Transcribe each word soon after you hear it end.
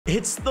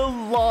It's the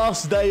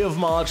last day of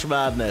March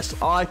Madness.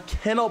 I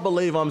cannot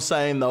believe I'm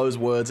saying those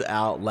words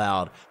out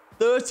loud.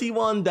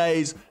 31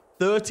 days,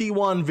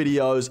 31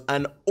 videos,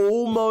 and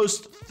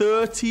almost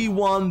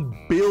 31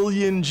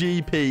 billion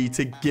GP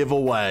to give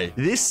away.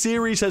 This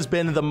series has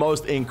been the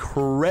most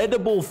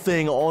incredible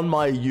thing on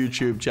my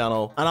YouTube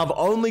channel, and I've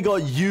only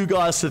got you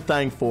guys to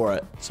thank for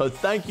it. So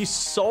thank you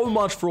so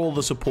much for all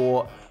the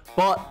support,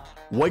 but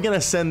we're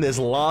gonna send this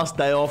last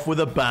day off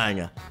with a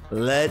bang.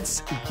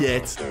 Let's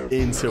get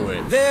into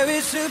it.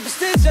 Very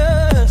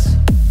superstitious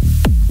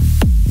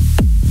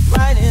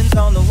writings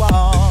on the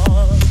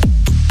wall.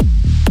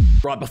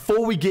 Right,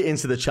 before we get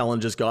into the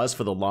challenges, guys,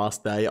 for the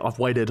last day, I've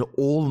waited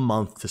all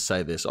month to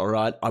say this, all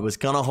right? I was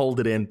gonna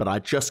hold it in, but I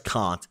just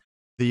can't.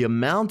 The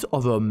amount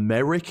of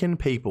American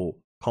people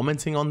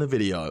commenting on the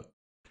video,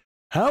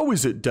 how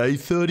is it day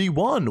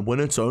 31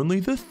 when it's only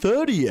the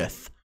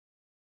 30th?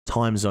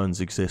 Time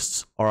zones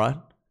exists, all right?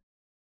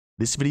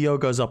 This video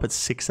goes up at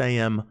 6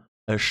 a.m.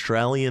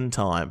 Australian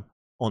time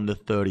on the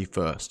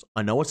 31st.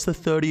 I know it's the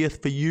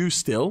 30th for you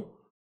still,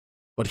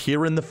 but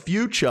here in the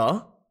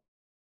future,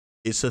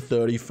 it's the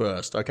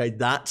 31st, okay?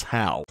 That's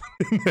how.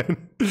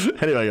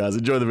 Anyway, guys,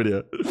 enjoy the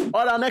video.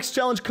 All right, our next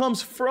challenge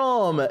comes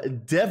from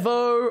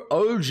Devo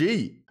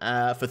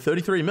OG for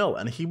 33 mil,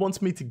 and he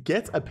wants me to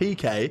get a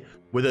PK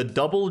with a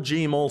double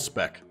G mall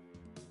spec.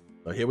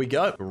 So here we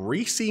go.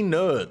 Greasy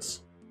Nerds.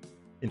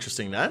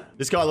 Interesting, that.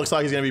 This guy looks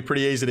like he's going to be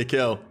pretty easy to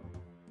kill.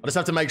 I just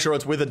have to make sure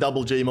it's with a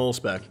double G mall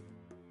spec.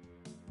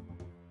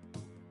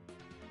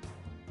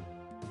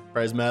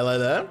 Praise melee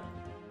there.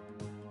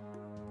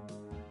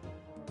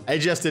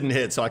 AGS didn't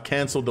hit, so I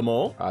canceled them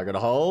all. I gotta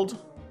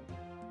hold.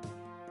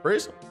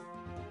 Freeze.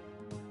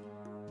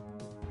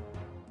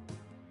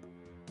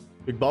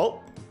 Big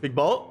bolt. Big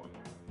bolt.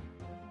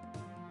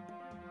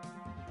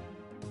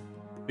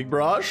 Big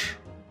barrage.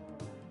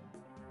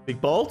 Big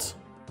bolt.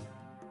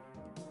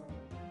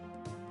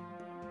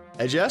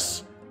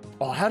 AGS.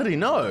 Oh, how did he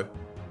know?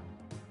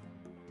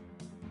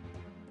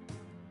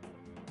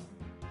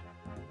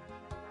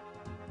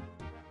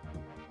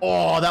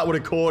 Oh, that would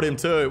have caught him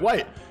too.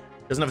 Wait.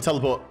 Doesn't have a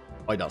teleport.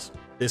 Oh, he does.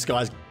 This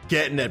guy's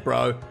getting it,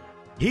 bro.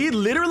 He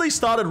literally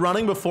started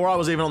running before I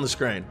was even on the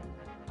screen.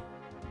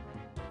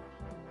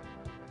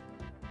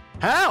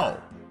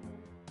 How?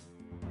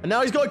 And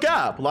now he's got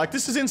gap. Like,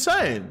 this is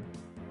insane.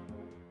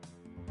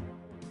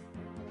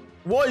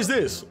 What is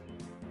this?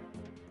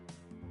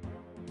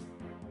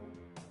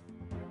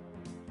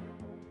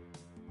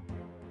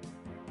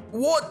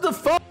 What the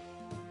fuck?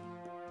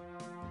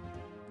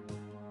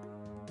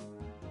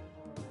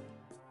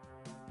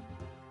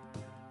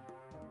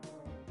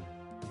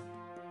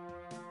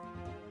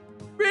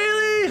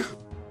 Really?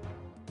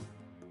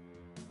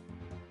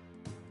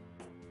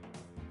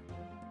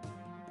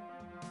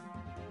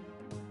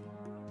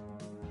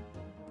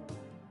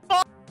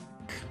 Fuck.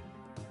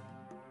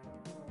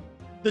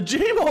 The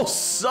Gmall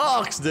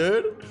sucks,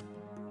 dude.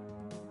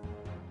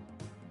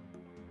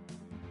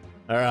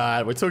 All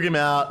right, we took him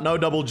out. No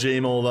double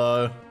Gmall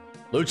though.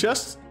 Loot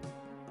chest,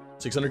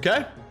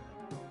 600k.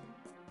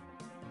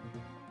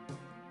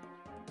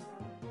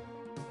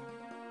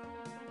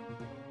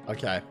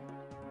 Okay.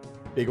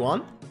 Big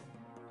one.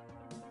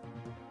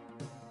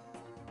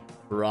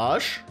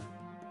 Barrage.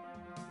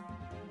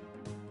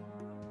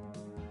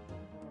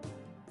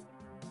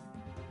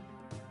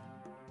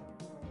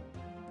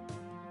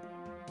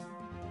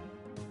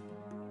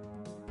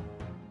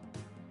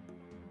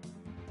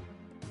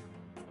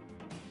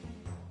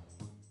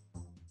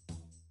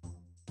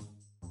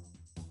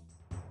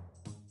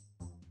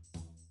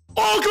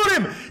 Oh, got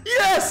him!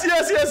 Yes,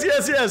 yes, yes,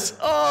 yes, yes.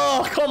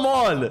 Oh, come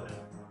on.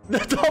 The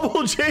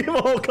double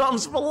Gmall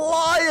comes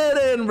flying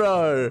in,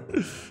 bro.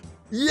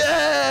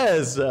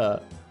 Yes.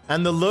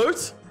 And the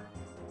loot?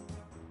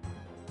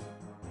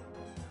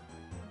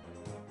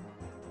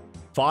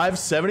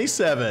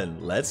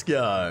 577. Let's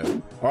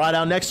go. All right,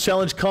 our next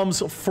challenge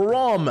comes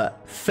from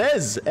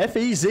Fez,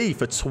 F-E-Z,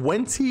 for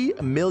 20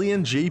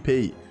 million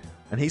GP.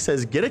 And he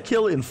says, get a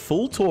kill in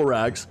full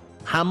Torags,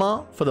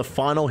 hammer for the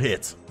final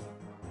hit.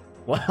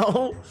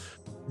 Well,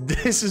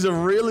 this is a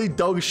really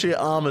dog shit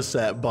armor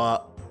set,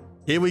 but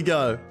here we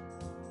go.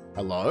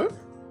 Hello?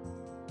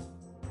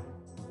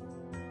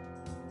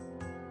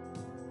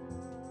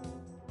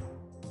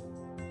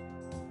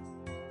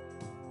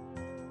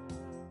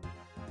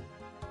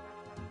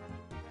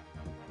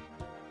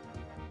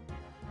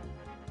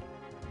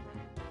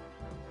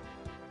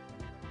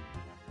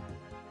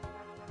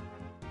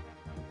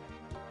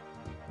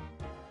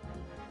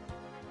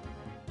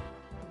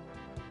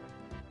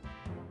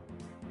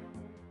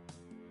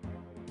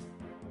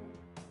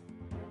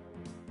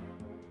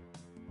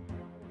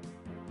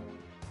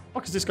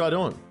 What is this guy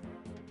doing?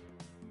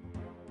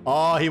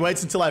 Oh, he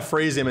waits until I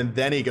freeze him and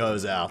then he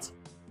goes out.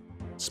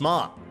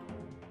 Smart.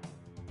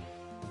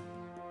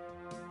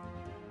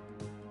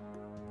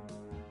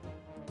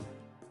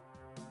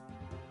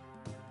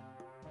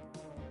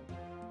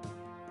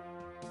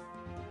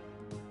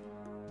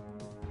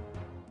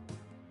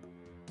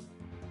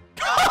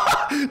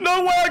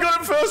 No way I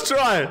got it first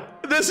try.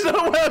 there's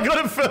no way I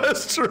got it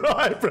first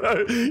try,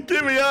 bro.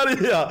 Get me out of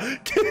here.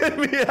 Get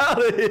me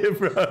out of here,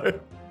 bro.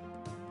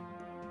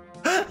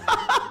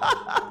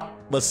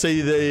 Let's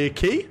see the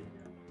key.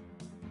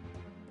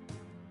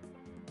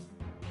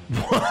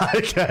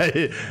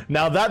 Okay,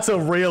 now that's a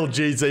real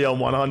GT on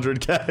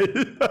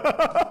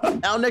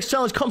 100k. Our next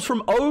challenge comes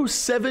from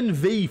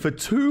 07V for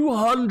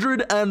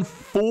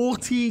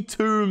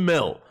 242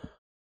 mil.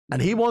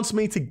 And he wants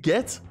me to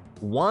get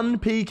 1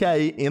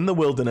 PK in the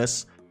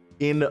wilderness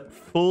in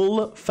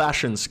full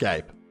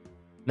fashionscape.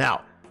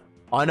 Now,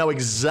 I know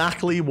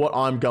exactly what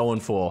I'm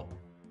going for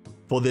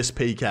this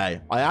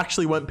PK. I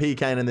actually went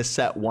PKing in this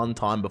set one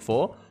time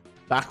before,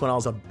 back when I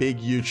was a big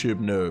YouTube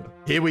noob.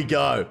 Here we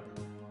go.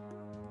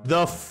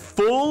 The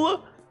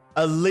full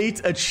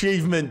Elite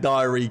Achievement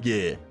Diary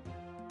gear.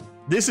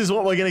 This is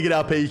what we're going to get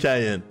our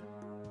PK in. Here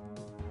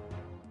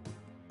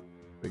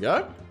we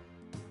go.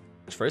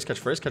 Catch freeze, catch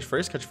freeze, catch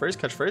freeze, catch freeze,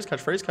 catch freeze,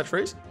 catch freeze, catch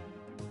freeze.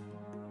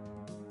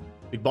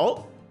 Big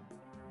bolt.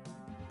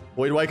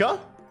 Void Waker.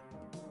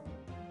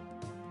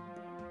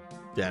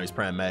 Damn, he's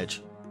praying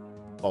mage.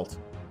 Bolt.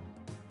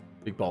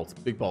 Big bolt,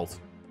 big bolt.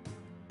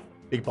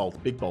 Big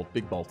bolt, big bolt,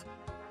 big bolt.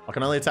 I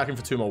can only attack him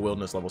for 2 more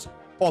wilderness levels.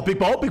 Oh, big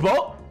bolt, big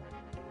bolt.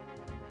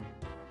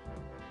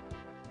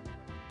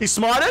 He's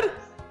smited.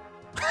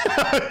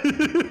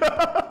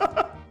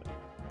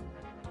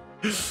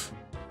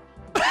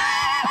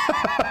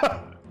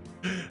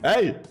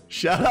 Hey,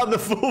 shout out the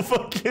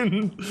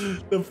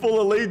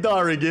full Elite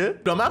Diary gear.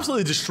 I'm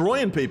absolutely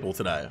destroying people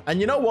today. And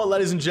you know what,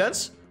 ladies and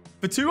gents?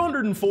 For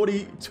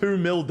 242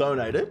 mil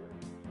donated,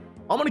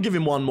 I'm going to give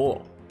him one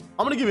more.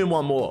 I'm going to give him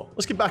one more.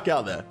 Let's get back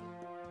out there.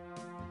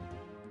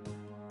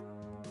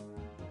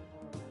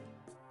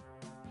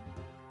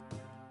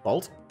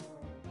 Bolt.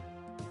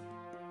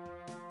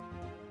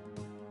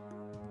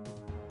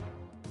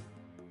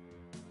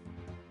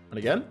 And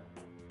again.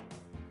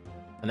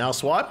 And now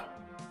swipe.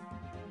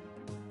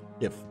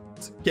 Get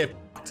fucked. Get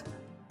fucked.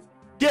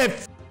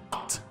 Get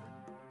fucked.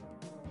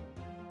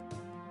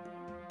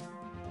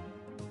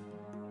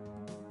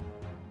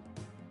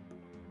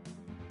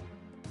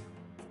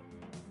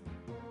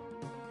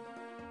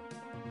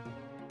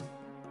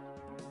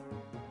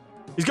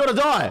 He's gonna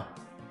die.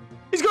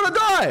 He's gonna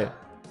die.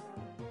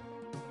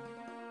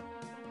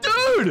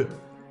 Dude.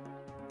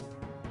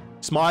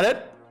 Smite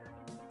it.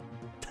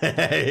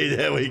 Hey,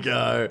 there we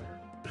go.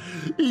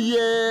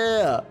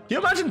 Yeah. Can you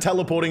imagine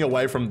teleporting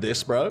away from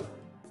this, bro?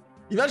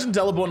 You imagine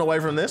teleporting away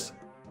from this?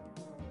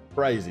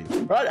 Crazy. All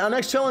right, our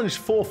next challenge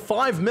for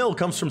 5 mil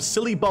comes from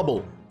Silly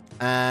Bubble.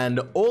 And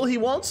all he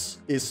wants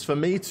is for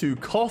me to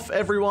cough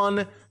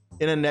everyone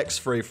in a next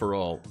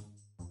free-for-all.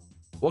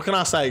 What can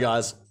I say,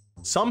 guys?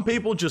 Some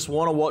people just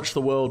want to watch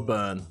the world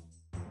burn.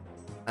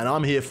 And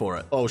I'm here for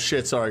it. Oh,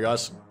 shit. Sorry,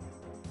 guys.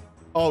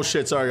 Oh,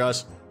 shit. Sorry,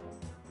 guys.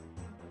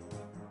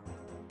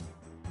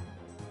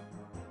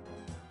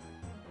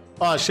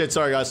 Oh, shit.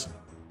 Sorry, guys.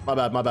 My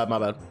bad, my bad, my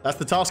bad. That's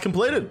the task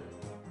completed.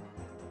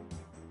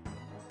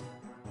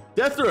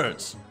 Death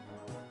runes.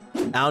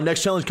 Our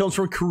next challenge comes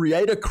from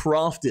Creator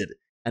Crafted.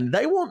 And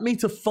they want me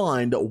to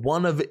find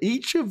one of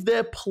each of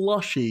their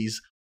plushies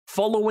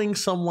following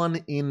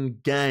someone in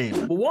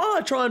game. But while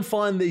I try and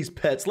find these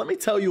pets, let me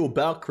tell you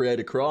about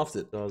Creator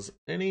Crafted. Does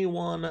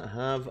anyone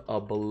have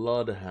a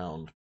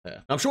bloodhound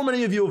pet? I'm sure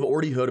many of you have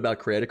already heard about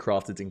Creator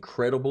Crafted's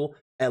incredible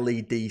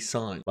LED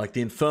sign, like the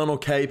Infernal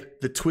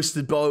Cape, the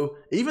Twisted Bow,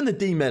 even the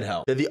D-Med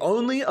Hell. They're the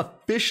only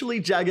officially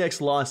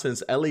Jagex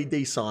licensed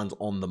LED signs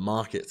on the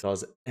market.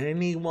 Does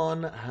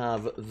anyone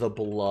have the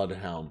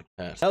Bloodhound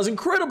pet? Now, as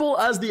incredible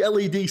as the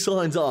LED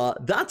signs are,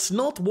 that's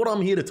not what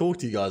I'm here to talk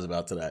to you guys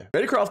about today.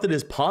 Creator Crafted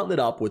has partnered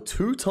up with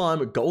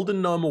 2-time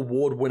Golden Gnome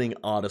Award-winning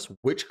artist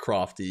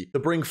Witchcrafty to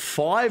bring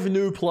 5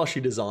 new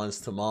plushie designs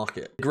to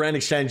market. The Grand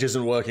Exchange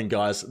isn't working,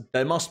 guys.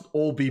 They must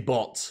all be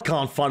bots.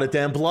 Can't find a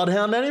damn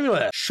Bloodhound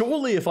anywhere.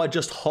 Surely if I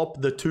just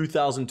hop the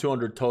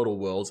 2,200 total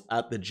worlds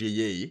at the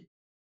GE,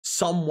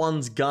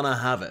 someone's gonna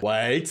have it.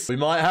 Wait, we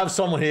might have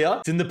someone here.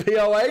 It's in the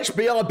POH,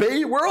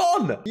 BRB, we're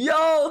on.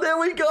 Yo, there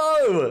we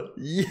go.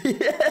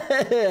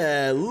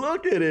 Yeah,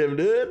 look at him,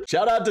 dude.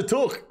 Shout out to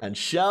Took and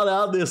shout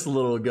out this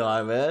little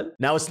guy, man.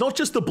 Now, it's not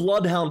just the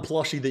Bloodhound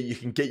plushie that you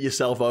can get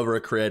yourself over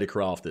at Creator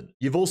Crafted.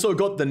 You've also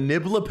got the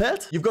Nibbler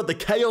pet. You've got the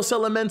Chaos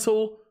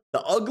Elemental,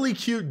 the ugly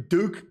cute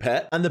Duke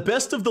pet, and the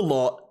best of the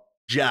lot,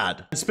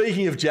 Jad. And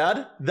speaking of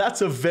Jad,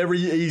 that's a very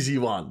easy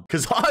one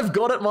because I've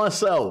got it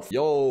myself.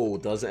 Yo,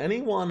 does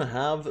anyone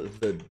have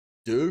the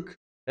Duke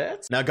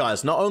pet? Now,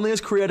 guys, not only has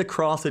Creator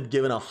Crafted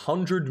given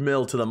 100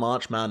 mil to the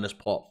March Madness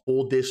pot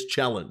for this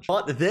challenge,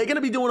 but they're going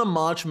to be doing a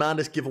March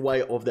Madness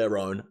giveaway of their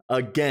own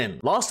again.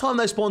 Last time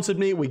they sponsored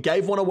me, we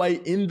gave one away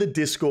in the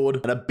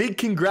Discord, and a big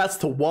congrats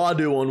to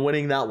Wadu on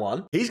winning that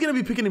one. He's going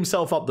to be picking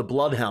himself up the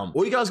Bloodhound.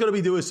 All you guys got to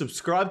be doing is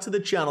subscribe to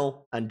the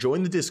channel and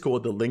join the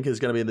Discord. The link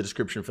is going to be in the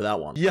description for that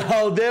one.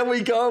 Yo, there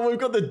we go. We've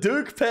got the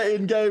Duke pet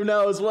in game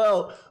now as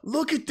well.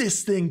 Look at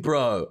this thing,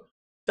 bro.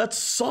 That's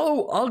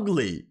so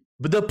ugly.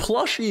 But the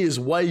plushie is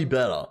way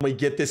better. We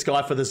get this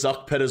guy for the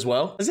Zuck pet as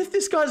well. As if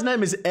this guy's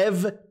name is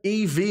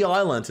EV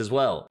Island as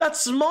well.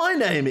 That's my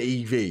name,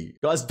 EV.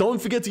 Guys, don't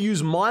forget to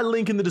use my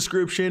link in the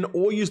description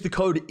or use the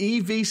code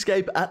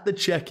EVscape at the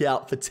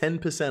checkout for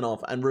 10%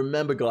 off. And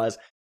remember, guys,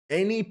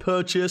 any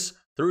purchase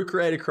through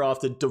Creator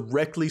Crafted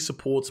directly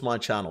supports my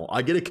channel.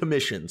 I get a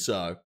commission,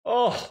 so.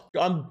 Oh,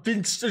 I've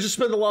just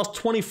spent the last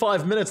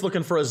 25 minutes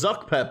looking for a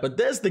Zuck pet, but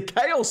there's the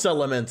Chaos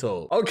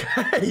Elemental.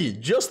 Okay,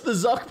 just the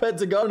Zuck pet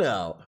to go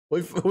now.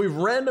 We've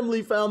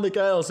randomly found the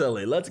Chaos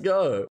Ellie. Let's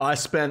go. I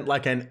spent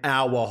like an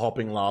hour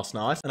hopping last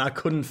night and I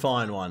couldn't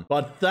find one.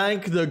 But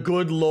thank the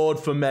good Lord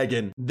for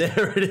Megan.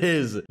 There it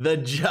is. The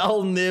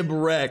Jalnib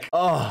wreck.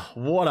 Oh,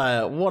 what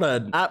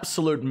an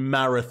absolute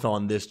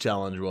marathon this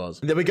challenge was.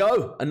 And there we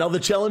go. Another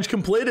challenge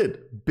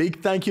completed.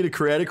 Big thank you to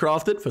Creator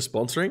Crafted for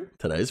sponsoring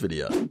today's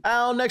video.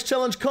 Our next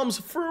challenge comes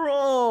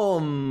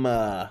from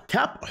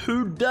Cap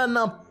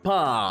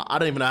Hudanapa. I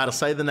don't even know how to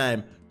say the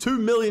name. 2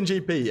 million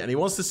GP, and he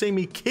wants to see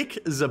me kick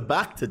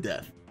Zabak to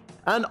death.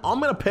 And I'm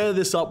going to pair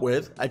this up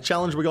with a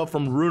challenge we got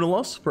from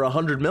Runalos for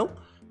 100 mil.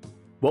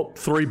 Well,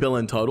 3 bill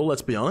in total,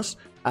 let's be honest.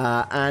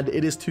 And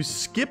it is to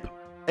skip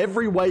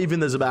every wave in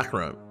the Zabak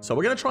room. So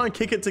we're going to try and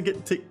kick it to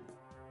get to...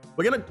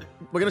 We're going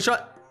to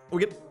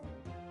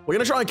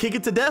try and kick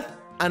it to death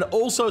and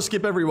also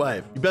skip every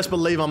wave. You best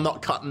believe I'm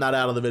not cutting that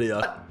out of the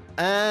video.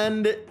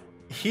 And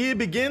here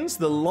begins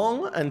the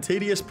long and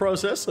tedious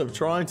process of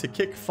trying to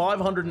kick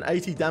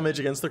 580 damage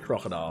against the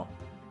crocodile.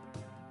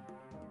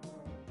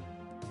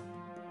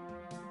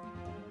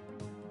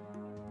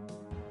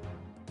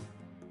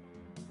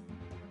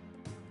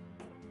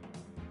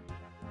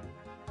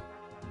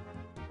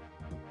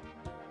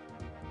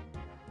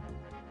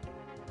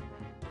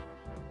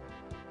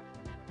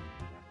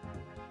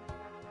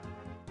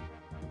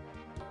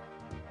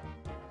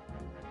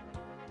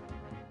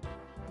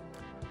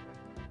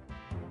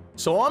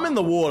 So I'm in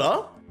the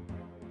water.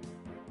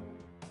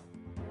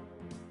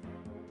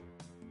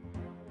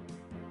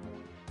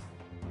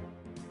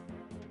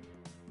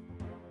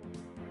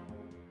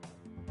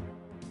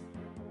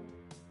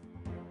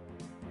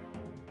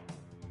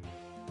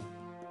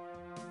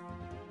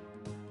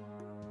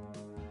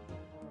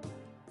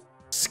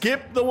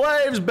 Skip the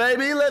waves,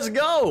 baby. Let's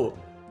go.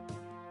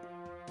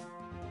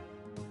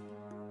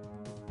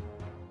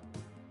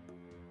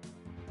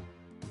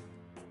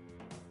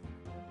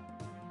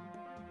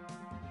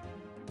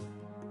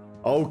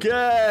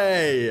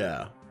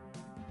 Okay.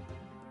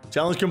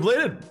 Challenge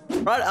completed.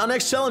 Right, our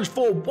next challenge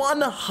for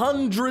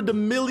 100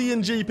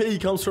 million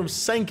GP comes from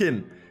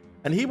Senkin.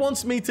 And he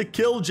wants me to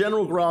kill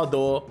General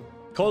Grador,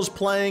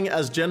 cosplaying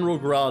as General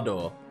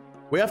Grador.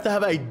 We have to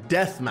have a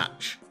death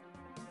match.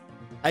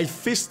 A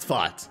fist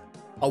fight.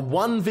 A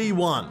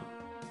 1v1.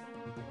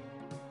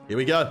 Here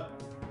we go.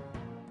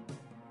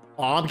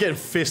 Oh, I'm getting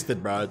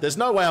fisted, bro. There's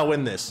no way I'll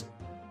win this.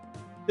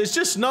 There's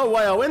just no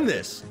way I'll win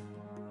this.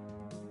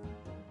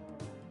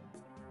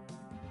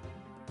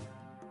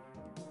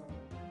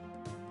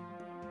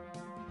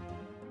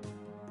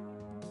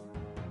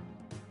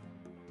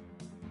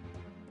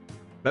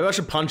 Maybe I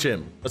should punch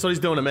him. That's what he's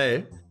doing to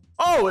me.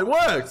 Oh, it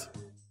worked.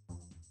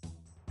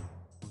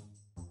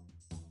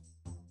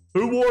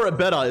 Who wore it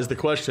better is the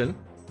question.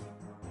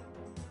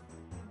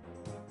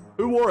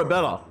 Who wore it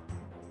better?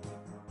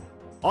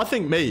 I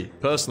think me,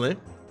 personally.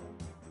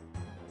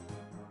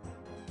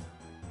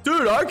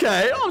 Dude,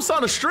 okay. I'm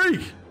starting to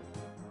streak.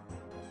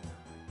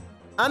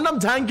 And I'm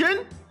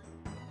tanking.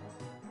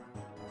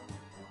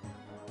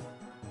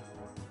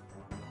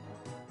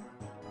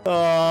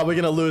 Oh, we're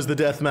going to lose the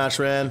deathmatch,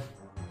 man.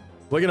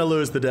 We're going to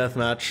lose the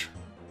deathmatch.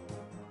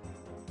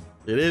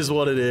 It is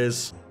what it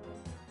is.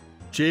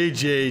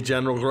 GG,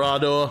 General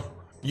Grador.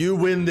 You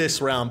win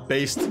this round,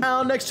 beast.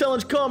 Our next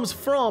challenge comes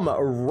from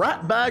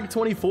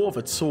Ratbag24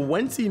 for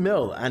 20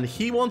 mil. And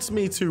he wants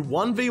me to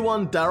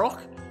 1v1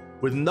 Darok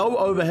with no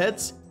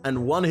overheads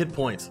and 1 hit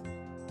point.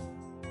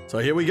 So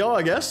here we go,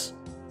 I guess.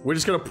 We're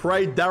just going to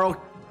pray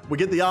Darok. We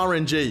get the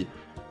RNG.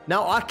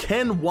 Now, I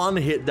can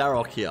one-hit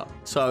Darok here.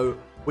 So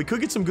we could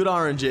get some good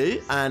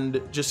RNG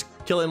and just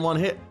kill it in 1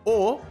 hit.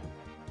 Or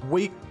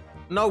we...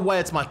 No way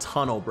it's my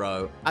tunnel,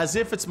 bro. As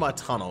if it's my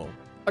tunnel.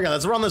 Okay,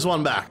 let's run this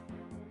one back.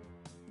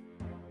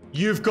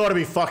 You've got to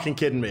be fucking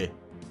kidding me.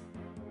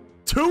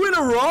 2 in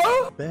a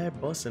row? Bear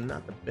busting,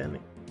 not the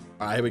bending.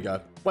 All right, here we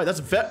go. Wait, that's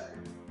a vet.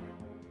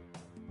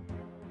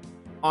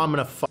 I'm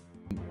gonna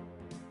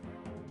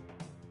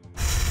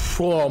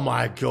Oh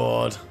my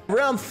god.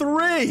 Round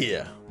 3.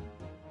 All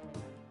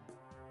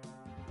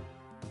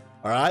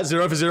right,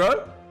 0 for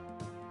 0.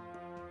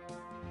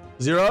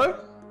 0.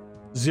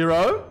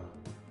 0.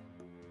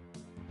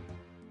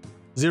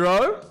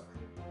 0.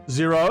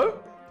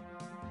 0.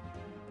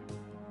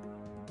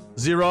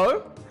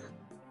 0.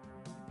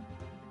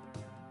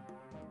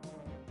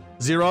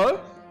 0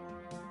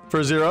 for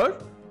a 0.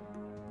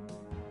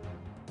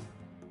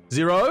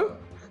 0.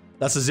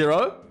 That's a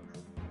 0.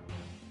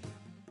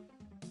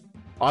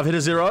 I've hit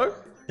a 0.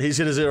 He's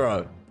hit a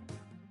 0.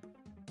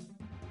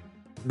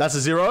 That's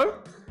a 0.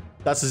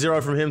 That's a 0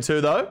 from him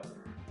too, though.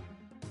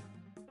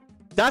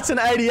 That's an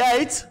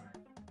 88.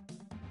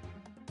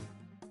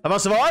 Have I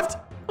survived?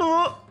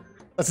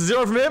 That's a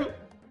 0 from him.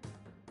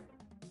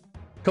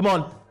 Come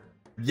on.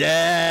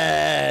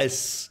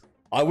 Yes.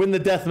 I win the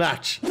death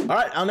match. All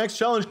right, our next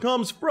challenge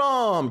comes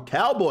from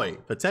Cowboy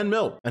for 10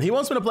 mil. And he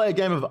wants me to play a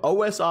game of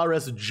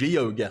OSRS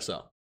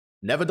GeoGuessr.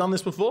 Never done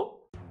this before,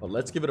 but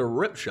let's give it a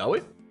rip, shall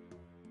we?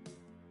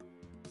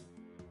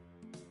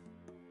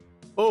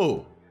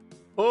 Oh.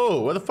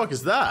 Oh, where the fuck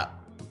is that?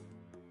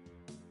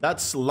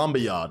 That's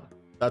Lumberyard.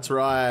 That's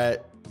right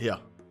here.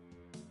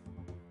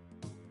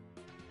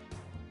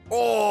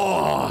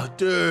 Oh,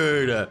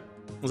 dude. It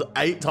was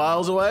 8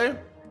 tiles away. All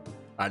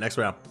right, next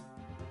round.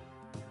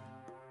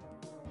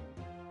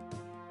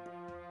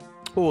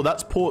 Oh,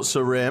 that's Port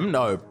Sarim.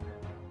 No.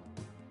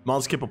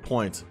 Might skip a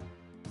point.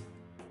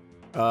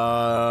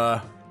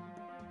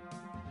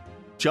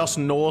 Just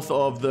north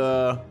of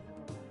the...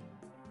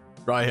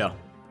 Right here.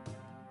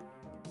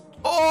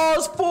 Oh,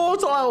 it's 4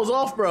 tiles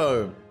off,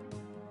 bro.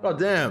 God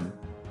damn.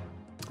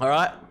 All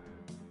right.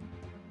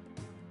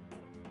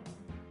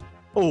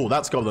 Oh,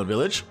 that's Goblin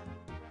Village.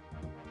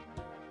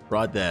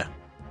 Right there.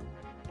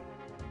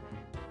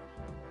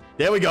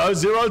 There we go.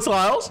 0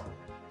 tiles.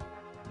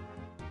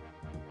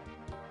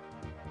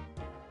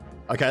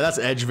 Okay, that's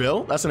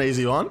Edgeville. That's an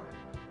easy one.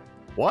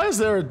 Why is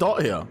there a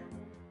dot here?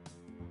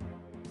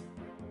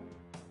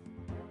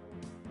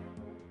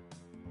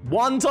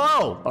 1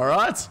 tile. All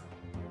right.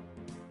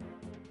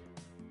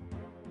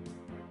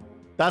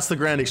 That's the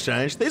Grand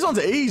Exchange. These ones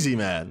are easy,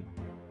 man.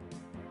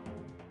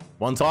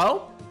 1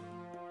 tile.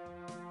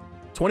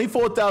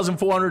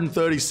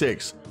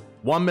 24,436.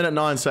 1 minute,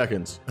 9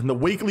 seconds. And the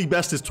weekly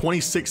best is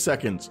 26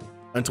 seconds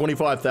and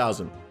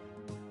 25,000.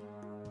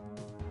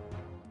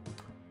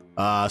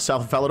 South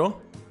of Falador.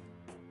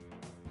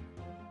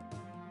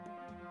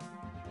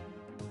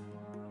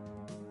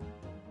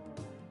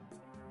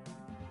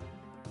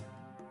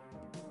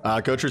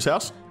 Gertrude's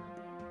house.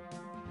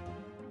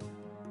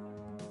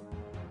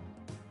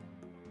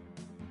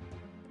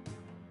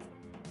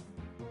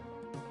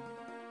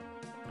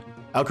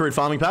 Alcarid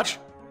farming patch.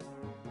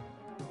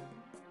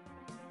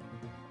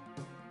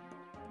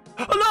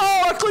 Oh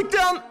no! I clicked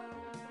down.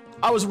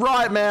 I was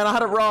right, man. I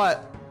had it right.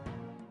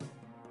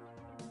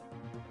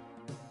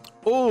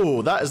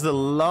 Oh, that is the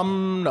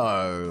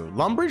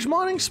Lumbridge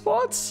mining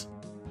spots?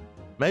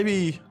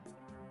 Maybe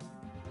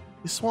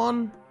this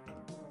one?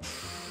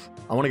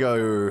 I want to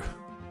go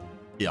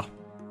here.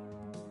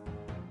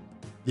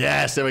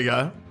 Yes, there we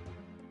go.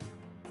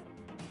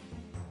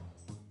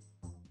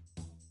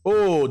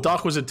 Oh,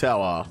 Dark Wizard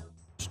Tower.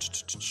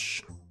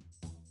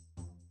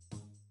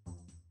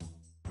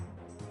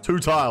 2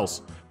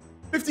 tiles.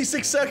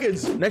 56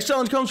 seconds. Next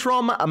challenge comes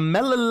from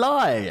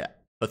Melalai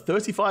for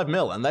 35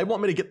 mil. And they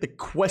want me to get the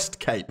quest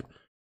cape.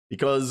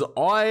 Because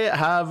I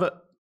have...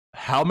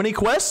 How many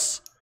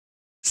quests?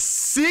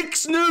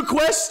 6 new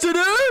quests to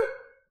do?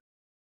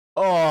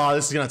 Oh,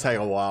 this is going to take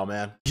a while,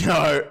 man.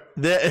 No,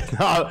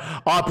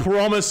 I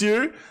promise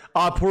you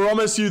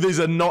these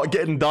are not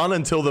getting done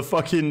until the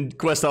fucking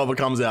quest alpha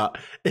comes out.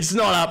 It's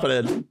not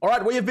happening. All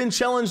right, we have been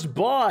challenged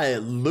by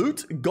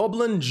Loot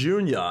Goblin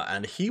Jr.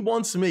 and he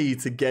wants me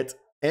to get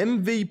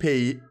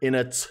MVP in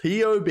a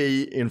TOB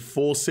in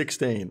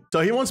 416.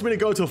 So he wants me to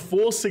go to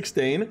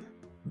 416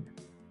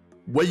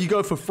 where you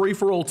go for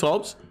free-for-all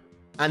tops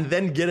and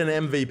then get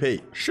an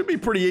MVP. Should be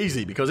pretty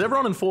easy because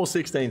everyone in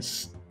 416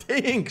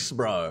 stinks,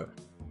 bro.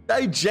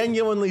 They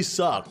genuinely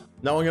suck.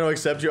 No one gonna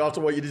accept you after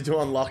what you did to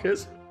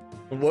unlockers?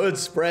 Word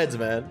spreads,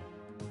 man.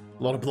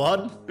 A lot of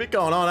blood? Bit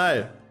going on,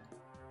 eh?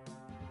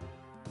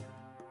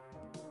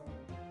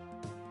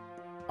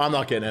 I'm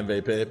not getting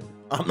MVP.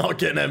 I'm not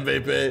getting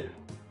MVP.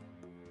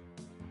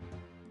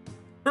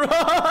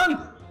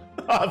 Run!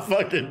 I'm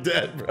fucking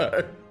dead,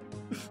 bro.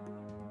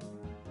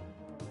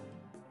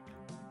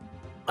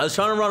 I was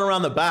trying to run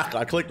around the back.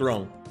 I clicked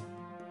wrong.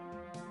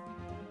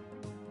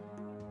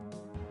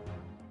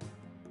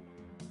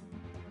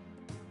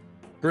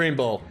 Green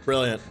ball.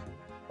 Brilliant.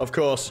 Of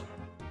course.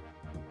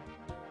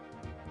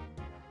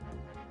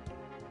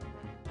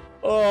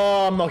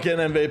 Oh, I'm not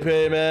getting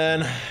MVP,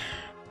 man.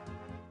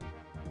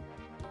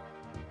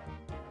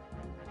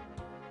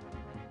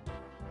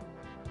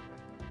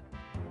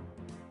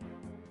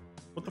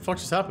 What the fuck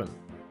just happened?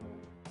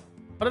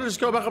 How did it just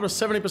go back up to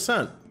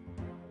 70%?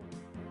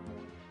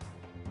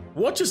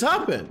 What just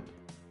happened?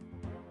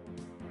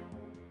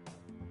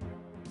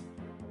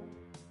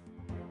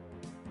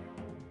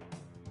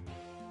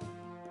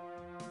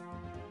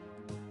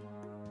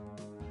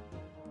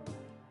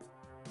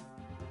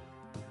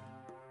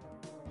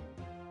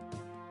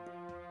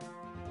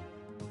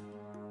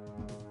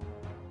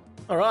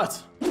 All right.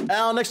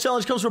 Our next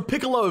challenge comes from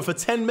Piccolo for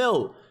 10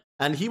 mil.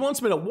 And he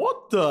wants me to...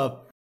 What the f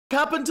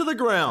happened to the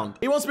ground?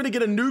 He wants me to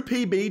get a new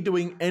PB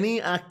doing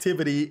any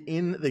activity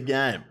in the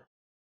game.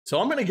 So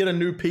I'm going to get a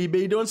new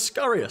PB doing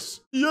Scurrius.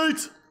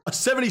 Yeet. A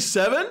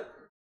 77?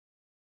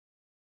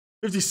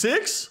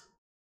 56?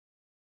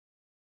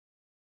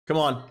 Come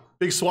on.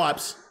 Big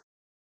swipes.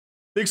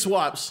 Big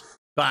swipes.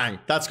 Bang.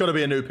 That's got to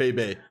be a new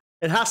PB.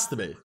 It has to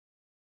be.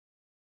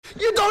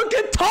 You don't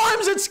get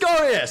times at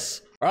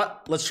Scorius! Alright,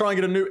 let's try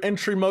and get a new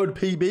entry mode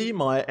PB.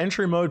 My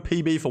entry mode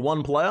PB for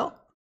one player.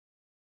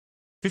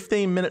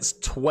 15 minutes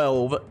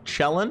 12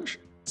 challenge.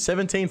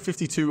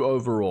 17:52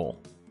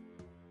 overall.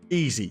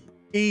 Easy.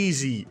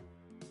 Easy.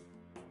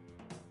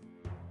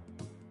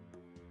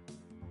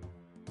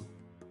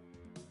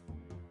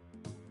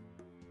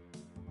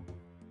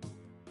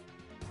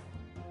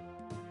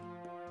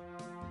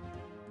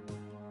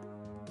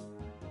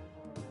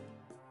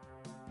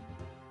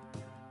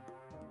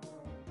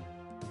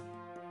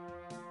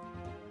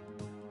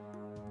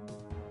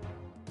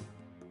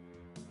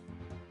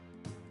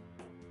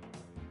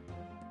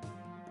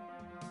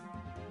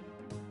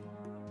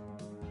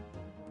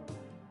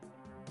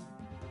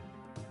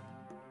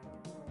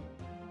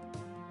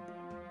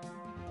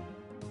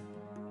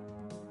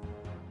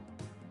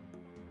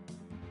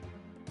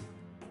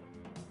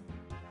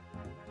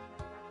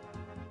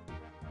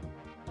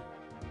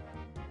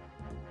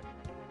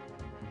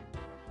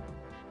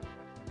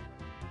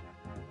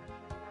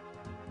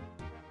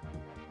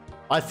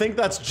 I think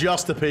that's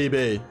just a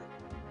PB.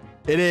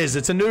 It is.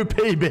 It's a new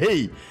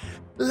PB.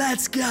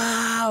 Let's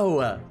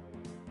go.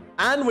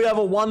 And we have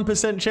a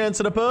 1% chance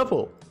at a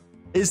purple.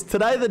 Is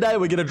today the day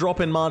we're going to drop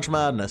in March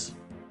Madness?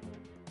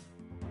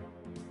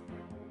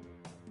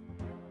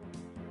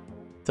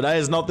 Today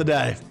is not the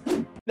day.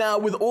 Now,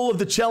 with all of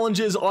the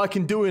challenges I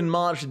can do in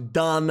March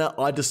done,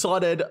 I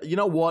decided, you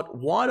know what?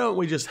 Why don't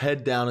we just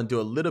head down and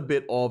do a little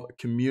bit of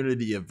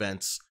community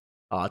events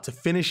to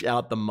finish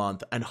out the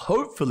month and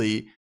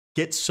hopefully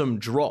get some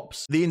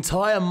drops. The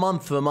entire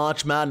month for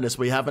March Madness,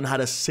 we haven't had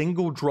a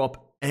single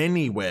drop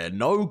anywhere.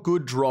 No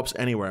good drops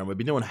anywhere. And we've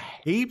been doing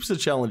heaps of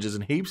challenges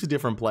in heaps of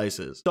different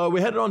places. So we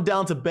headed on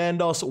down to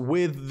Bandos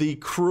with the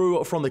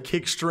crew from the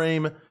kick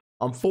stream.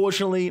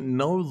 Unfortunately,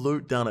 no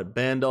loot down at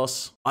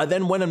Bandos. I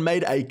then went and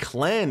made a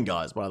clan,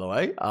 guys, by the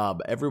way.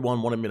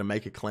 Everyone wanted me to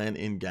make a clan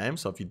in-game.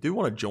 So if you do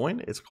want to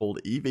join, it's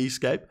called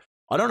EVscape.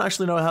 I don't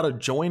actually know how to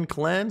join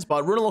clans,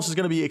 but Runalos is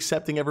going to be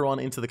accepting everyone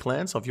into the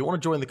clan. So if you want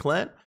to join the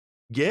clan,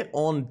 get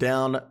on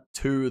down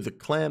to the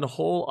clan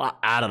hall.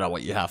 I don't know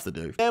what you have to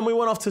do. And we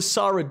went off to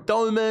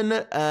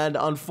Saradomin and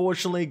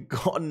unfortunately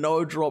got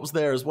no drops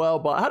there as well.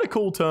 But I had a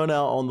cool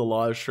turnout on the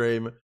live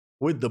stream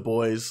with the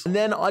boys. And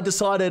then I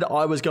decided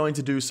I was going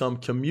to do some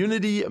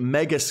community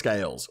mega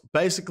scales.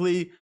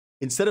 Basically,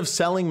 instead of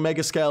selling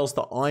mega scales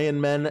to Iron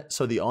Men,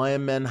 so the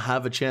Iron Men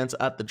have a chance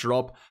at the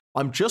drop,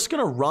 I'm just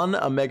going to run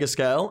a mega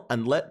scale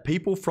and let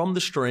people from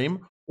the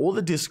stream or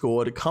the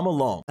Discord come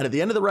along. And at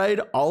the end of the raid,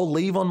 I'll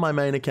leave on my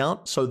main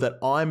account so that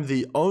I'm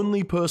the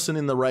only person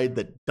in the raid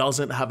that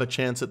doesn't have a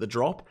chance at the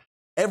drop.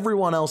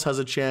 Everyone else has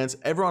a chance.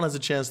 Everyone has a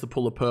chance to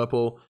pull a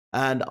purple.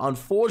 And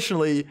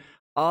unfortunately,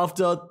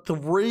 after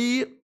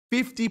 3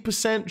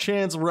 50%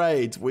 chance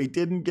raids, we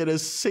didn't get a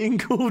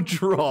single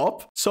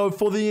drop. So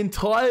for the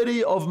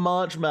entirety of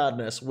March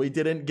Madness, we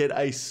didn't get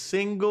a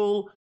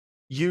single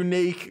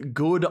unique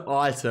good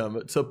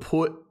item to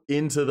put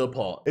into the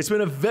pot. It's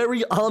been a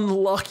very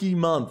unlucky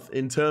month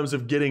in terms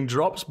of getting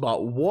drops,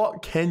 but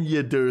what can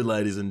you do,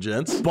 ladies and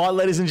gents? But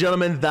ladies and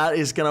gentlemen, that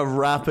is gonna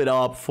wrap it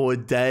up for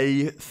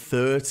day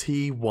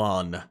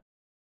 31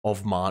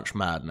 of March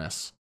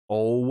Madness.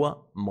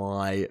 Oh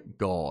my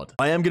God.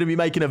 I am going to be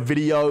making a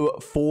video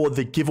for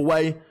the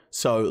giveaway,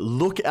 so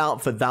look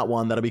out for that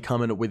one. That'll be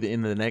coming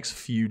within the next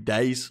few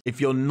days.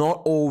 If you're not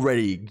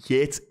already,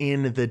 get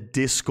in the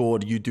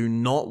Discord. You do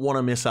not want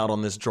to miss out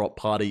on this drop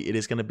party. It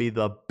is going to be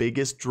the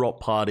biggest drop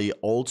party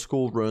old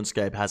school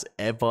RuneScape has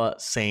ever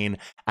seen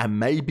and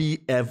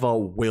maybe ever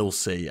will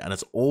see. And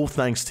it's all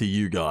thanks to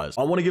you guys.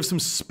 I want to give some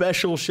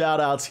special shout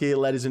outs here,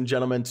 ladies and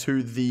gentlemen,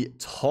 to the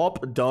top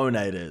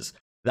donators.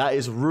 That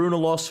is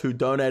Runalos, who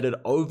donated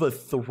over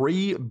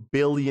 3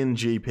 billion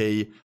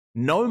GP.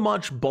 No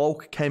Much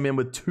Bulk came in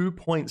with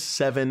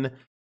 2.7.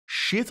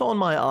 Shit on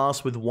My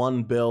Ass with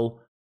 1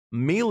 bill.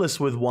 Mealis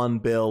with 1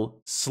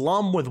 bill.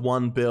 Slum with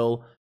 1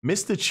 bill.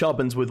 Mr.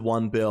 Chubbins with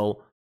 1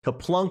 bill.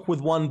 Kaplunk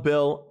with 1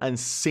 bill. And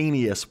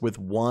Senius with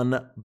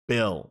 1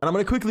 bill. And I'm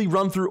going to quickly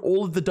run through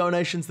all of the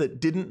donations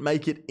that didn't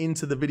make it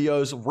into the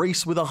videos.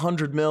 Reese with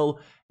 100 mil.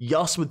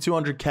 Yus with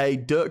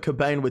 200k. Dirt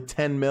Cobain with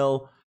 10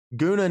 mil.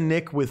 Guna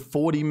Nick with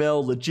 40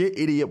 mil, Legit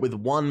Idiot with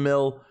 1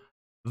 mil,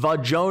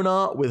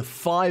 Vajona with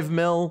 5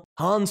 mil,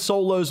 Han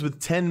Solos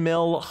with 10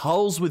 mil,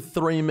 Hulls with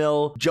 3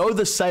 mil, Joe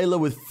the Sailor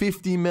with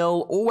 50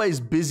 mil, Always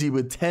Busy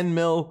with 10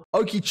 mil,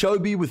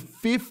 Okeechobee with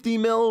 50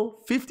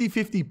 mil,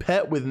 50/50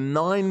 Pet with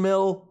 9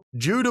 mil,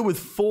 Judah with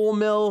 4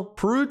 mil,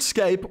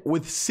 Prudescape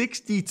with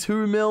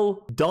 62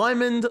 mil,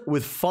 Diamond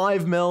with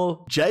 5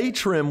 mil,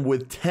 J-Trim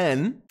with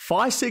 10,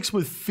 Phi6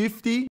 with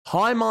 50,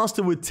 High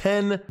Master with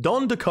 10,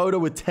 Don Dakota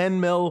with 10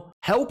 mil,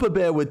 Helper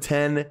Bear with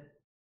 10,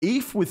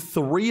 Eve with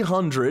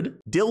 300,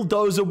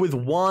 Dildozer with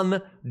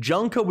 1,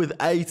 Junker with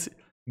 8,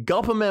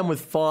 Gupperman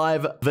with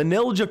 5,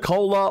 Vanilla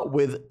Cola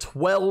with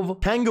 12,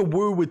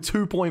 Kangaroo with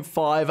 2.5,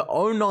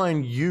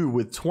 09U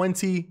with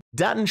 20,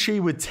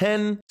 Datenshi with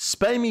 10,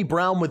 Spamey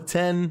Brown with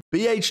 10,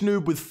 BH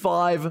Noob with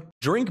 5,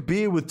 Drink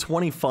Beer with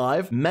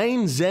 25,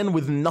 Main Zen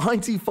with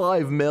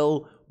 95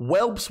 mil,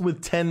 Whelps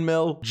with 10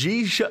 mil.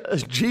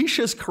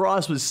 Jesus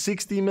Christ with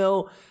 60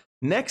 mil.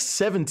 Next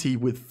 70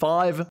 with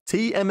 5.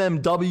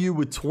 TMMW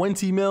with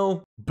 20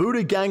 mil.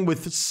 Buddha Gang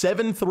with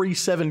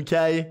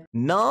 737k.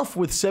 Narf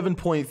with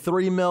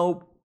 7.3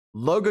 mil.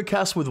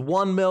 Logocast with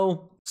 1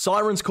 mil.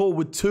 Siren's Call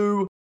with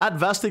 2.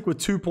 Atvastic with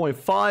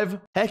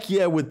 2.5. Heck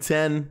Yeah with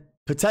 10.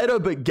 Potato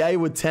But Gay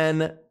with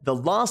 10. The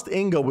Last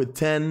Inga with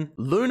 10.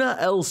 Luna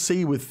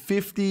LC with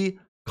 50.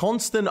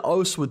 Constant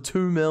Os with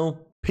 2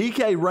 mil.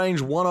 PK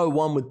Range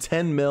 101 with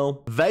 10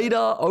 mil.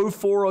 Vader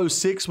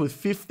 0406 with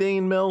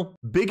 15 mil.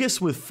 Biggest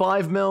with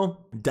 5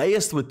 mil.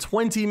 Deist with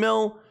 20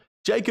 mil.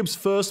 Jacob's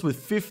First with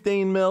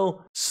 15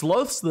 mil.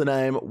 Sloth's the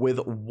Name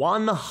with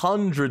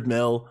 100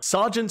 mil.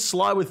 Sergeant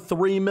Sly with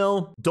 3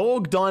 mil.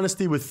 Dog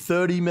Dynasty with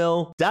 30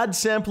 mil. Dad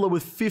Sampler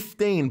with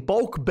 15.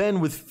 Bulk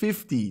Ben with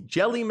 50.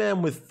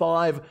 Jellyman with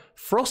 5.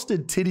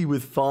 Frosted Titty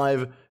with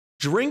 5.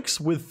 Drinks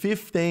with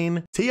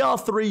 15.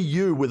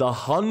 TR3U with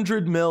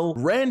 100 mil.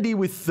 Randy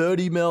with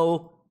 30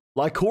 mil.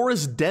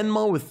 Lycoris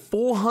Denma with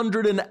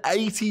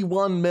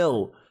 481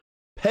 mil.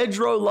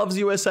 Pedro Loves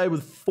USA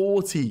with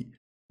 40.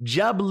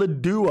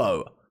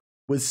 Jabladuo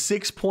with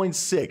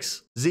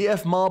 6.6.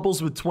 ZF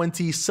Marbles with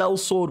 20.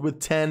 Sellsword with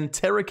 10.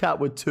 Terracat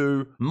with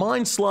 2.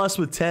 Mind Slice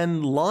with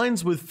 10.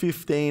 Lines with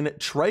 15.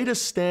 Trader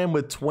Stan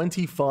with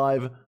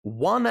 25.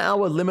 1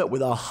 Hour Limit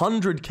with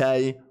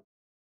 100k.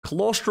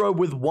 Claustro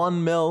with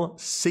 1 mil.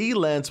 Sea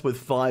Lance with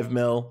 5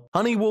 mil.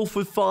 Honey Wolf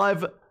with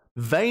 5.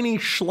 Veiny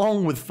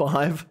Schlong with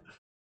 5.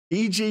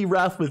 EG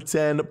Wrath with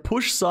 10.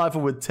 Push Cypher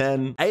with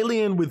 10.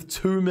 Alien with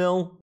 2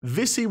 mil.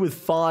 Vissy with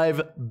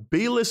 5.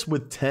 Beeless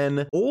with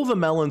 10. All the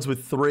Melons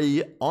with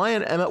 3.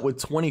 Iron Emmett with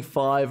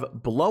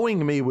 25.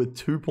 Blowing Me with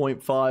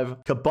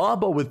 2.5.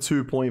 Kababa with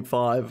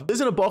 2.5.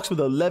 Liz in a Box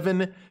with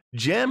 11.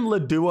 Jam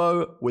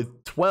Laduo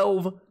with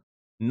 12.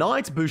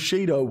 Knight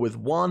Bushido with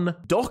 1,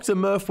 Dr.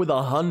 Murph with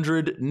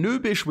 100,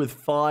 Noobish with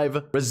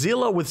 5,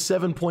 Brazilla with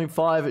 7.5,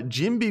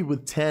 Jimby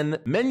with 10,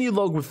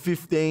 Menulog with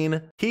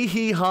 15, Hee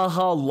Hee Ha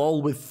Ha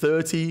Lol with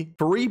 30,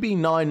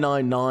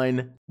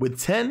 Freebie999 with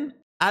 10,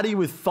 Addy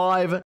with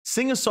 5,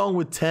 Sing a Song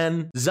with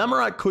 10,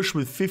 Zamarat Kush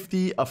with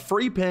 50, A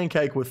Free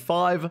Pancake with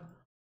 5,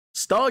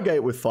 Stargate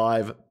with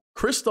 5,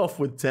 Christoph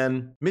with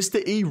 10,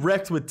 Mr. E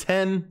Wrecked with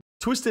 10,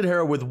 Twisted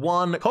Hero with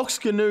 1,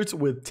 Coxcanute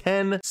with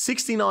 10,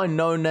 69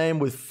 No Name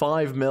with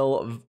 5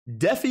 mil,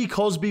 Defy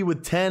Cosby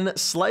with 10,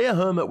 Slayer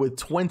Hermit with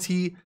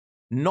 20,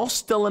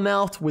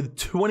 Nostelanaut with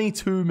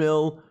 22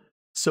 mil,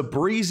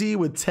 Sabrizi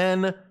with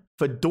 10,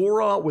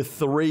 Fedora with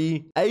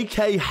 3,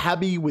 AK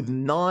Habby with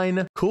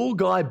 9, Cool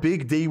Guy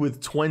Big D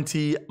with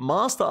 20,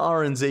 Master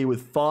RNZ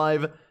with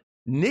 5,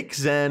 Nick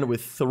Zan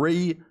with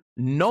 3,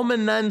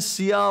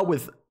 Nominancia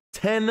with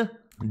 10,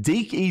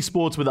 Deke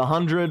Esports with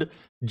 100,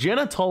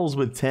 Genitals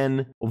with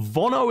 10,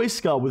 Vono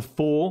Iska with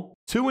 4,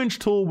 2-Inch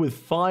Tool with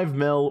 5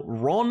 mil,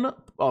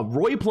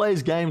 Roy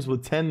Plays Games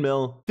with 10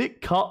 mil,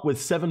 Thick Cut with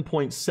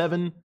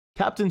 7.7,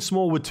 Captain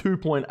Small with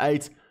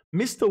 2.8,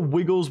 Mr.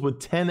 Wiggles with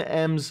 10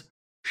 M's,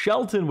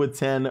 Shelton with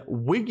 10,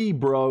 Wiggy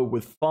Bro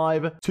with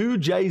 5,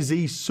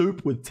 2JZ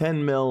Soup with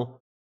 10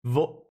 mil,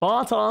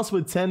 Bartas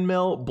with 10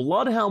 mil,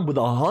 Bloodhound with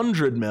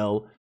 100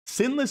 mil,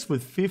 Sinless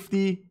with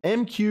 50,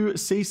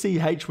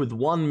 MQCCH with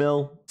 1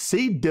 mil,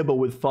 C Dibber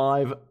with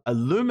 5,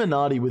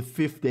 Illuminati with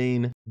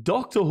 15,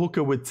 Dr.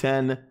 Hooker with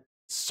 10,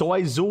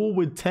 Soizul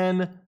with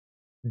 10,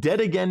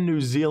 Dead Again New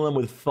Zealand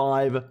with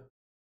 5,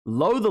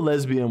 Low the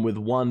Lesbian with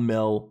 1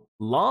 mil,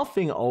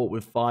 Laughing Alt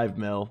with 5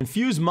 mil,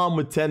 Confused Mum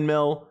with 10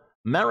 mil,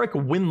 Marek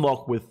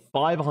Winlock with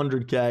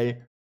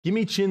 500k,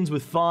 Gimme Chins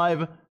with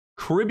 5,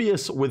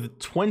 Caribbeus with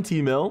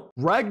 20 mil,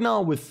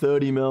 Ragnar with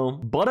 30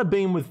 mil,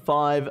 Butterbean with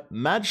 5,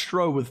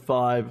 Madstro with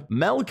 5,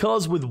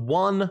 Melcuz with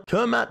 1,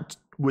 Kermat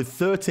with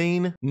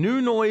 13,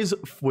 New Noise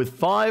with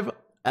 5,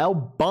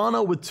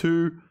 Albana with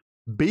 2,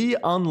 Be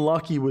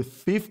Unlucky with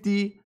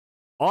 50,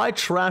 I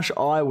Trash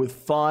I with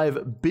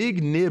 5,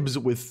 Big Nibs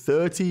with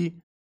 30,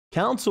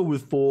 Council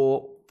with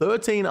 4,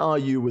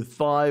 13RU with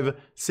 5,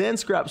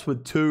 Sandscraps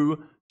with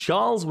 2,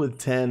 Charles with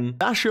 10,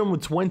 Basham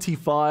with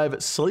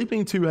 25,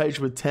 Sleeping 2H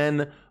with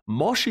 10,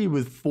 Moshi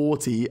with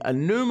 40,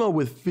 Anuma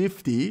with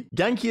 50,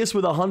 Gankius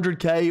with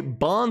 100k,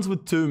 Barnes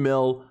with 2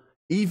 mil,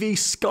 EV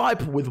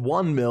Skype with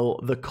 1 mil,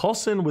 The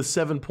Cossin with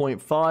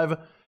 7.5,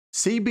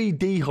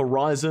 CBD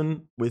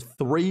Horizon with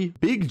 3,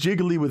 Big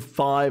Jiggly with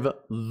 5,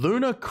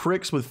 Luna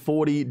Crix with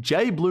 40,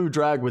 J Blue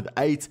Drag with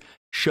 8,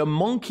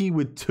 Shamonkey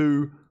with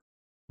 2,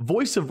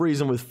 Voice of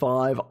Reason with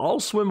 5, I'll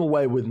Swim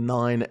Away with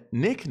 9,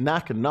 Nick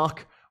Knack Nuck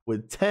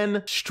with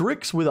 10,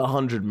 Strix with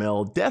 100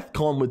 mil,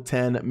 Deathcon with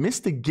 10,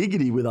 Mr.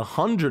 Giggity with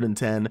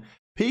 110,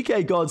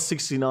 PK God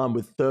 69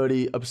 with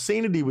 30,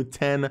 Obscenity with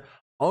 10,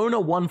 Owner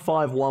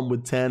 151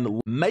 with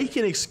 10,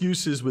 Making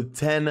Excuses with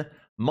 10,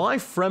 My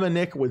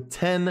Fremenik with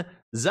 10,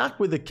 Zach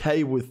with a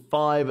K with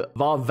 5,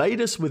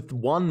 Varvatus with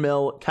 1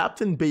 mil,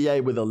 Captain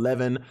BA with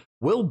 11,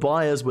 Will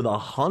Byers with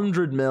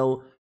 100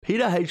 mil,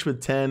 Peter H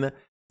with 10,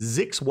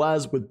 Zix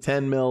Waz with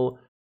 10 mil,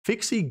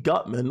 Fixie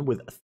Gutman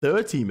with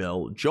 30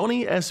 mil,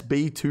 Johnny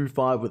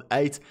SB25 with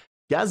 8,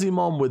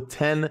 Gazimon with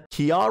 10,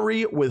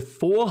 Chiari with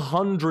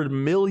 400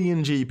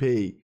 million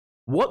GP,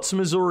 Watts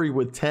Missouri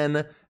with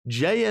 10,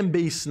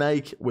 JMB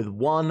Snake with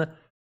 1,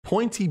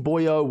 Pointy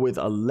Boyo with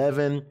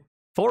 11,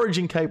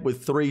 Foraging Cape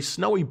with 3,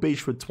 Snowy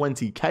Beach with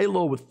 20,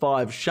 K-Law with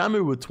 5,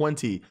 Shamu with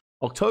 20,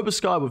 October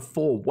Sky with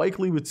 4,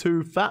 Wakely with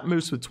 2, Fat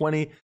Moose with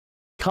 20,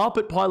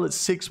 Carpet Pilot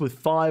 6 with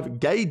 5,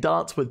 Gay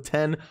Darts with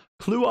 10,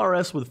 Clue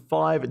RS with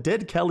 5,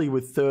 Dead Kelly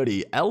with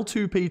 30,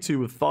 L2P2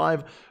 with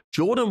 5,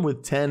 Jordan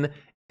with 10,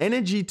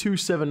 Energy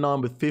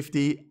 279 with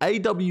 50,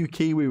 AW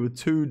Kiwi with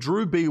 2,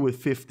 Drew B with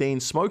 15,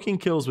 Smoking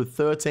Kills with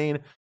 13,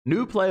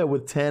 New Player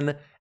with 10,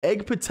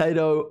 Egg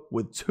Potato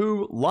with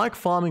 2, Like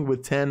Farming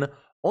with 10,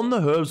 On the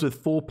Herbs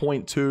with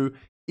 4.2,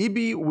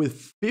 Ibby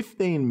with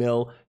 15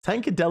 mil,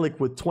 Tankadelic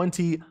with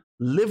 20,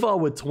 Liver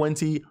with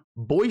 20,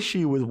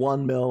 Boishi with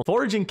 1 mil,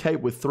 Foraging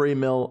Cape with 3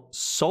 mil,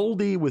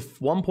 Soldy with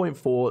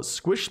 1.4,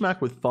 Squish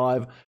Smack with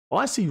 5,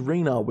 Icy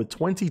Rena with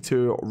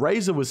 22,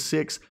 Razor with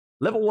 6,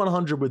 Level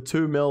 100 with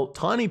 2 mil,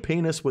 Tiny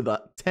Penis with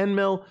 10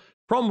 mil,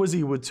 Prom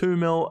Wizzy with 2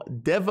 mil,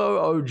 Devo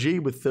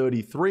OG with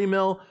 33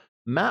 mil,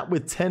 Matt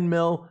with 10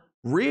 mil,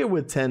 Rhea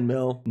with 10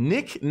 mil,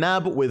 Nick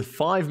Nab with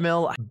 5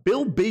 mil,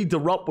 Bill B.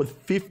 Derupt with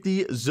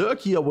 50,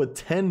 Zerkia with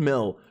 10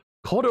 mil,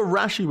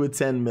 Kodarashi with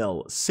 10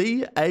 mil,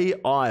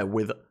 CAI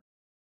with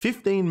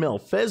 15 mil,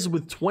 Fez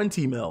with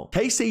 20 mil,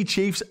 KC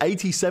Chiefs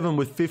 87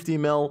 with 50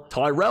 mil,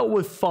 Tyrell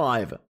with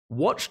 5,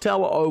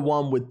 Watchtower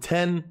 01 with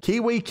 10,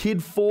 Kiwi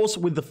Kid Force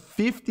with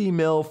 50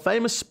 mil,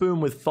 Famous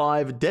Spoon with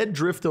 5, Dead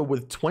Drifter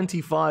with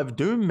 25,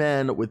 Doom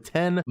Man with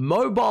 10,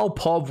 Mobile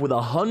Pov with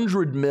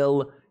 100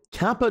 mil,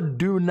 Kappa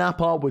Do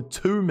Napa with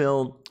 2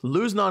 mil,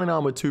 Lose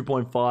 99 with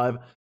 2.5,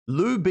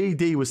 Lou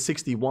BD with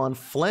 61,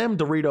 Flam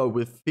Dorito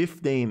with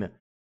 15,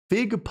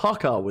 Fig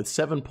Pucker with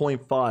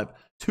 7.5,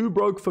 Too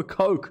Broke for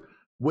Coke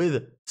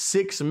with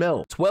 6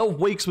 mil, 12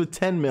 Weeks with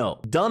 10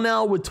 mil,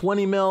 Dunal with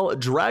 20 mil,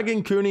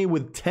 Dragon Cooney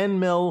with 10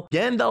 mil,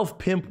 Gandalf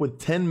Pimp with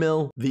 10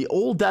 mil, The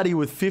All Daddy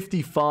with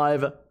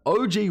 55,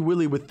 OG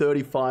Willie with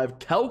 35,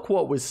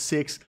 Calquat with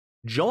 6,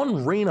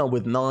 John Rena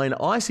with 9,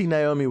 Icy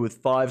Naomi with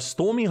 5,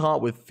 Stormy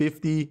Heart with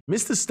 50,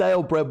 Mr.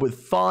 Stale Bread with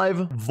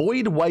 5,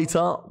 Void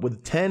Waiter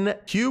with 10,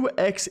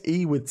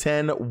 QXE with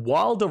 10,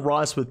 Wilder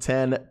Rice with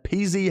 10,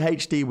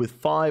 PZHD with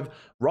 5,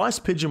 Rice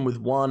Pigeon with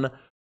 1,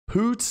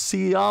 Poot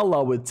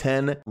Ciala with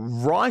 10,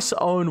 Rice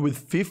Own with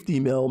 50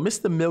 mil,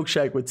 Mr.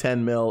 Milkshake with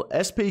 10 mil,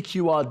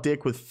 SPQR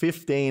Dick with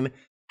 15,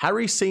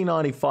 Harry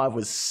C95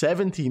 with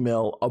 70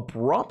 mil,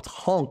 Abrupt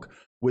Honk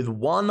with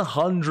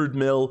 100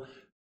 mil,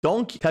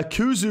 Donkey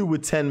Kakuzu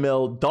with 10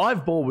 mil,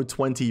 Dive Ball with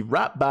 20,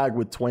 Rat Bag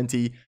with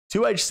 20,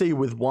 2HC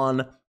with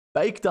 1,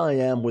 Baked I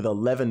Am with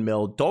 11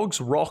 mil, Dogs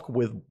Rock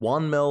with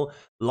 1 mil,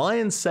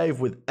 Lion Save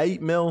with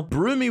 8 mil,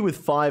 Broomy with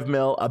 5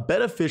 mil, A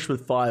Better Fish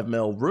with 5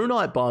 mil,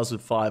 Runite Bars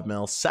with 5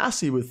 mil,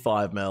 Sassy with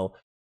 5 mil,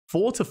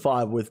 4 to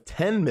 5 with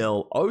 10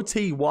 mil,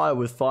 OTY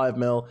with 5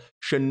 mil,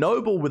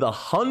 Chernobyl with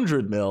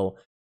 100 mil,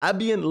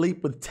 Ambient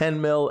Leap with 10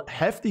 mil,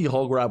 Hefty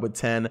Hograb with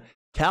 10,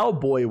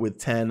 Cowboy with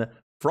 10,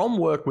 From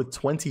Work with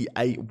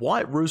 28,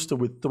 White Rooster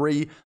with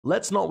 3,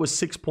 Let's Not with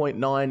 6.9,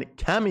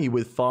 Cami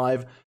with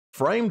 5,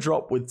 Frame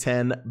Drop with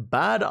 10,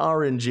 Bad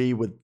RNG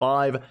with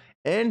 5,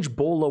 Ange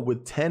Baller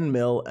with 10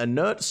 mil,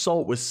 Inert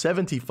Salt with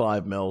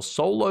 75 mil,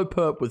 Solo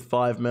Perp with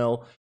 5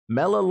 mil,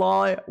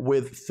 Melalai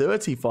with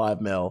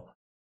 35 mil,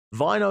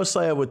 Vino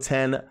Slayer with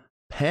 10,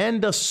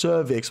 Panda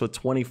Cervix with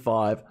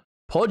 25,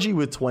 Podgy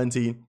with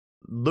 20,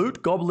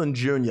 Loot Goblin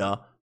Jr.,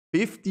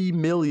 50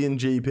 million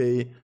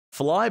GP,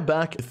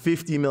 Flyback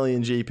 50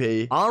 million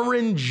GP,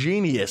 RN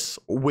Genius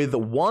with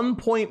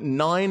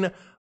 1.9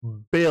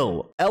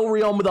 Bill,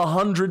 Elrion with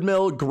 100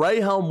 mil,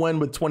 Greyhelm Wen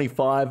with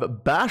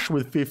 25, Bash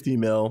with 50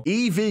 mil,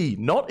 EV,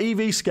 not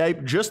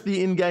EVscape, just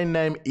the in-game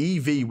name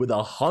EV with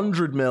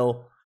 100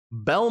 mil,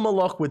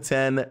 Belmalock with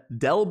 10,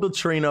 Del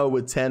Batrino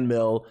with 10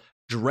 mil,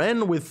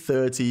 Dren with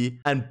 30,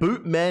 and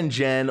Bootman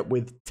Jan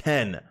with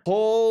 10.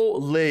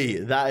 Holy,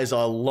 that is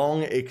a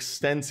long,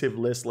 extensive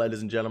list,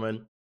 ladies and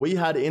gentlemen. We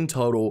had in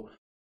total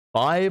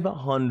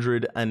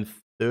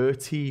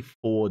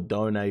 534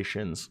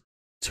 donations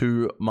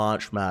to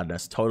March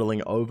Madness,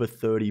 totaling over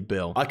 30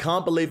 bill. I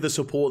can't believe the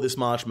support this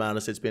March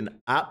Madness. It's been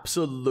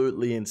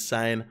absolutely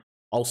insane.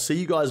 I'll see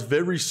you guys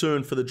very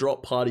soon for the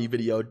drop party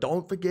video.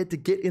 Don't forget to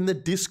get in the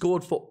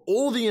Discord for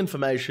all the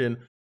information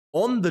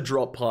on the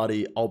drop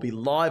party. I'll be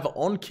live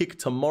on Kick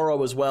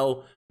tomorrow as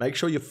well. Make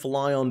sure you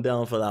fly on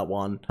down for that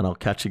one. And I'll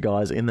catch you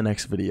guys in the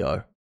next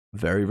video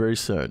very, very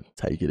soon.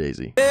 Take it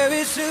easy.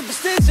 Very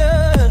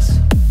superstitious.